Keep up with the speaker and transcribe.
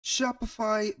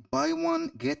Shopify buy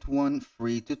one get one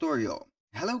free tutorial.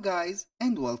 Hello guys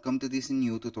and welcome to this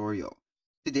new tutorial.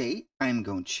 Today I'm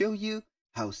going to show you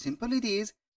how simple it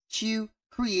is to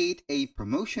create a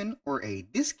promotion or a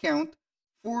discount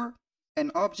for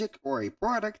an object or a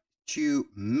product to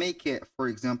make it, for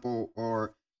example,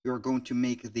 or you're going to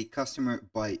make the customer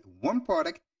buy one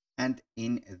product and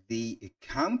in the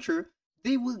counter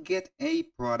they will get a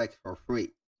product for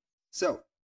free. So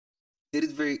it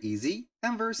is very easy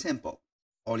and very simple.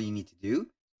 All you need to do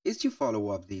is to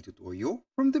follow up the tutorial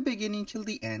from the beginning till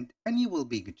the end and you will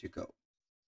be good to go.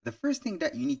 The first thing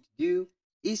that you need to do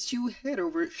is to head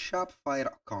over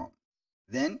Shopify.com.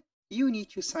 Then you need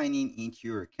to sign in into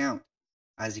your account.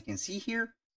 As you can see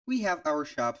here, we have our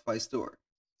Shopify store.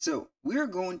 So we're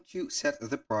going to set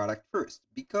the product first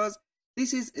because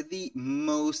this is the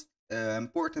most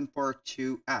important part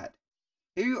to add.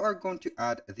 Here you are going to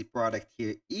add the product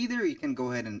here. Either you can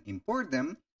go ahead and import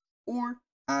them or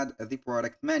add the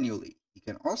product manually. You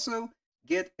can also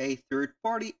get a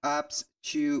third-party apps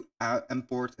to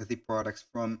import the products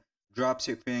from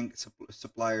dropshipping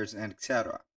suppliers and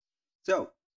etc.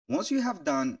 So once you have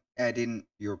done adding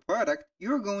your product,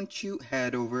 you're going to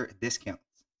head over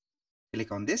discounts.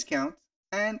 Click on discounts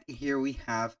and here we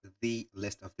have the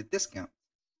list of the discounts.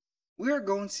 We are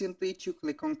going simply to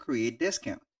click on create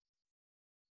discount.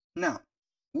 Now,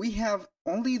 we have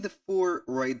only the 4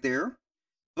 right there,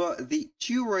 but the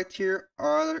 2 right here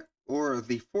are, or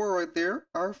the 4 right there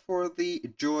are for the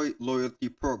Joy Loyalty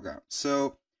Program.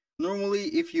 So normally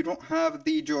if you don't have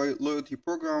the Joy Loyalty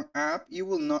Program app, you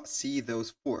will not see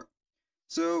those 4.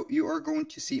 So you are going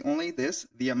to see only this,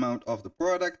 the amount of the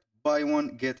product, buy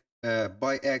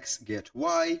X, get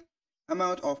Y,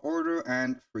 amount of order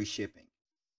and free shipping.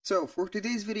 So for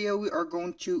today's video, we are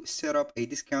going to set up a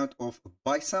discount of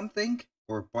buy something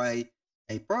or buy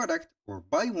a product or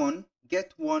buy one,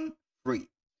 get one free,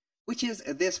 which is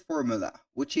this formula,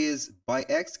 which is buy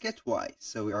X, get Y.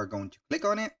 So we are going to click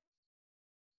on it.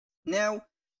 Now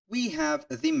we have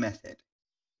the method.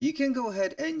 You can go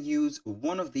ahead and use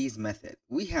one of these methods.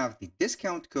 We have the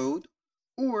discount code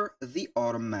or the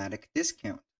automatic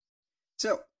discount.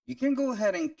 So you can go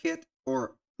ahead and get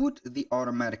or put the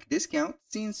automatic discount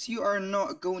since you are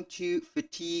not going to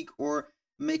fatigue or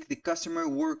make the customer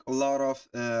work a lot of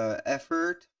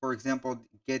effort. For example,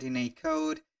 getting a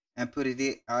code and put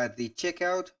it at the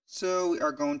checkout. So we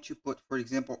are going to put, for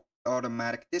example,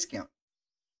 automatic discount.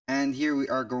 And here we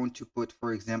are going to put,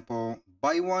 for example,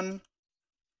 buy one,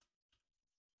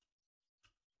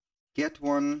 get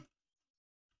one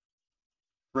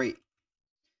free.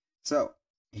 So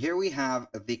here we have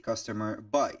the customer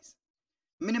buys.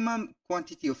 Minimum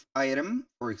quantity of item,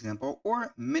 for example,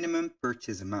 or minimum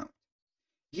purchase amount.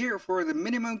 Here for the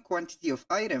minimum quantity of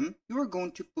item, you are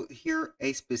going to put here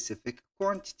a specific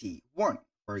quantity, 1,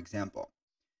 for example.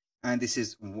 And this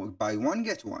is buy one,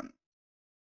 get one.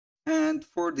 And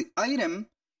for the item,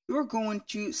 you are going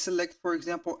to select, for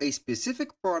example, a specific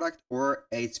product or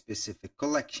a specific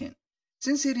collection.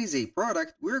 Since it is a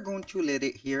product, we're going to let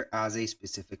it here as a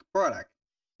specific product.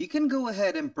 You can go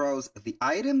ahead and browse the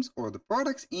items or the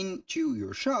products into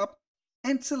your shop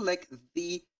and select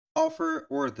the offer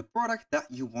or the product that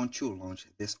you want to launch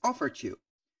this offer to.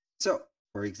 So,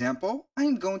 for example,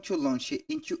 I'm going to launch it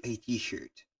into a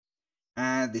t-shirt.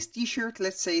 And this t-shirt,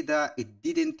 let's say that it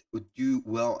didn't do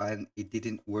well and it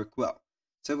didn't work well.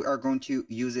 So we are going to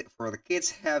use it for the kids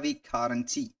heavy cotton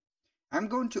tee. I'm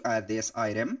going to add this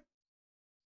item.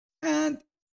 And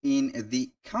in the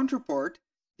counterpart,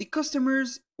 the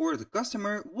customers or the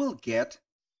customer will get,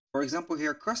 for example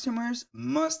here, customers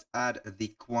must add the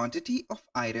quantity of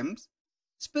items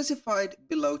specified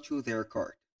below to their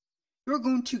cart. You're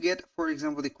going to get, for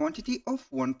example, the quantity of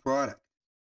one product.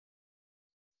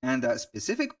 And that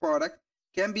specific product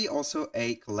can be also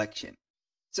a collection.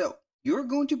 So you're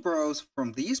going to browse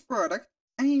from these products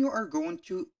and you are going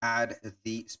to add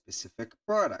the specific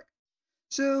product.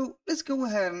 So let's go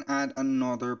ahead and add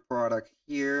another product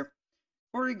here.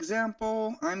 For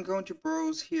example, I'm going to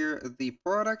browse here the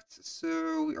product,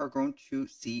 so we are going to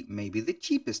see maybe the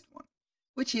cheapest one,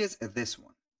 which is this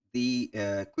one, the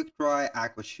Quick Dry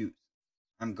Aqua Shoes.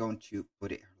 I'm going to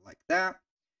put it like that.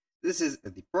 This is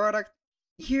the product.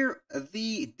 Here,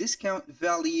 the discount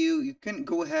value, you can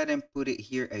go ahead and put it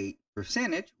here a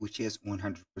percentage, which is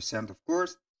 100% of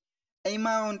course,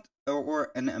 amount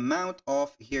or an amount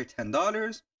of here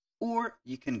 $10, or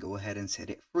you can go ahead and set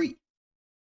it free.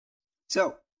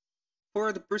 So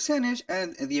for the percentage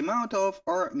and the amount of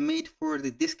are made for the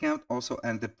discount also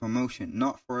and the promotion,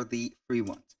 not for the free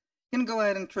ones. You can go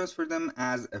ahead and transfer them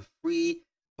as a free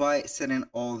by setting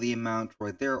all the amount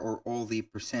right there or all the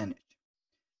percentage.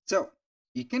 So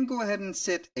you can go ahead and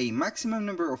set a maximum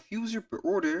number of users per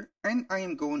order, and I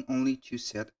am going only to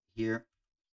set here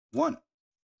 1.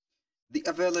 The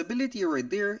availability right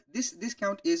there, this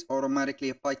discount is automatically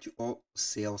applied to all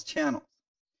sales channels.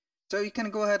 So you can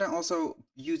go ahead and also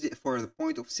use it for the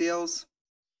point of sales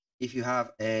if you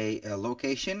have a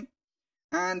location.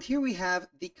 And here we have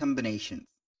the combinations.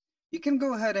 You can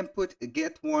go ahead and put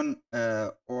get one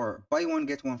or buy one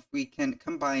get one free can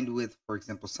combined with, for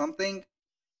example, something.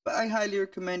 But I highly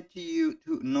recommend to you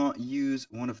to not use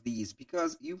one of these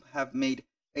because you have made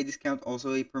a discount,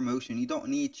 also a promotion. You don't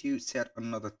need to set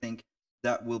another thing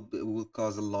that will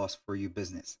cause a loss for your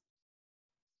business.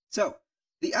 So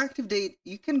the active date,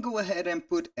 you can go ahead and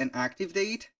put an active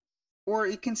date, or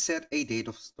you can set a date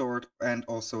of start and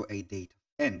also a date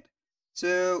of end.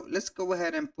 So let's go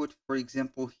ahead and put, for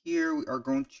example, here we are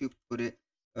going to put it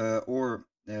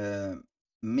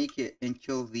make it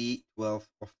until the 12th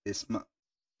of this month.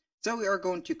 So we are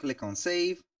going to click on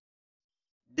save.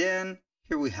 Then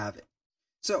here we have it.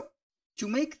 So to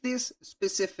make this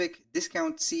specific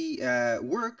discount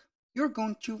work, you're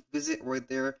going to visit right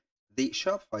there the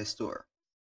Shopify store.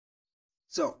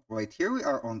 So right here we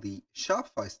are on the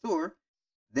Shopify store.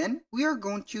 Then we are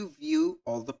going to view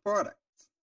all the products.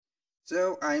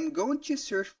 So I'm going to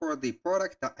search for the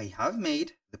product that I have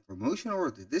made the promotion or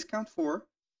the discount for.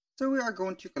 So we are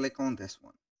going to click on this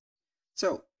one.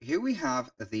 So here we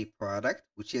have the product,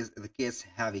 which is the kids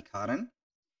heavy cotton.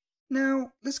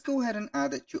 Now let's go ahead and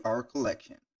add it to our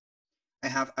collection. I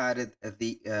have added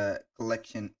the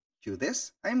collection to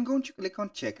this. I'm going to click on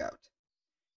checkout.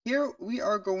 Here we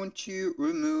are going to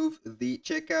remove the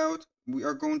checkout. We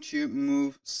are going to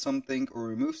remove something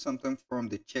from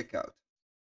the checkout.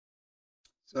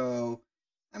 So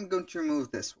I'm going to remove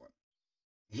this one.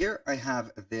 Here I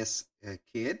have this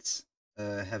kids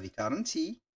heavy cotton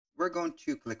tee. We're going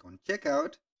to click on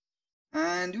checkout,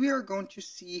 and we are going to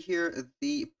see here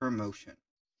the promotion.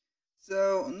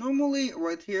 So normally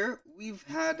right here we've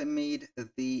had made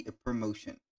the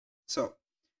promotion. So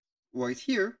right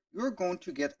here you're going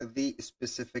to get the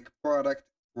specific product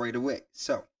right away.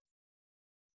 So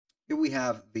here we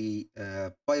have the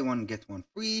buy one get one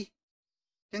free.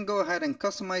 You can go ahead and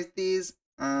customize these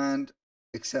and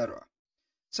etc.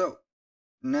 So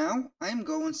now I'm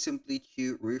going simply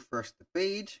to refresh the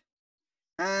page,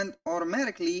 and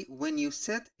automatically when you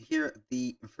set here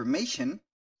the information,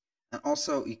 and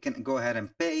also you can go ahead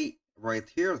and pay right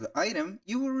here the item,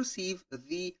 you will receive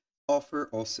the offer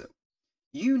also.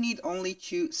 You need only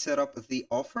to set up the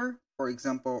offer. For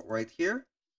example, right here,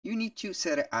 you need to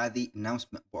set it at the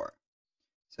announcement bar.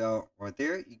 So right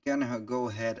there, you're gonna go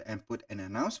ahead and put an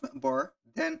announcement bar,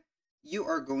 then you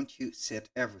are going to set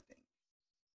everything.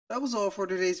 That was all for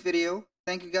today's video.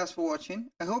 Thank you guys for watching.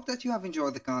 I hope that you have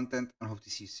enjoyed the content and hope to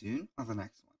see you soon on the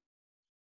next one.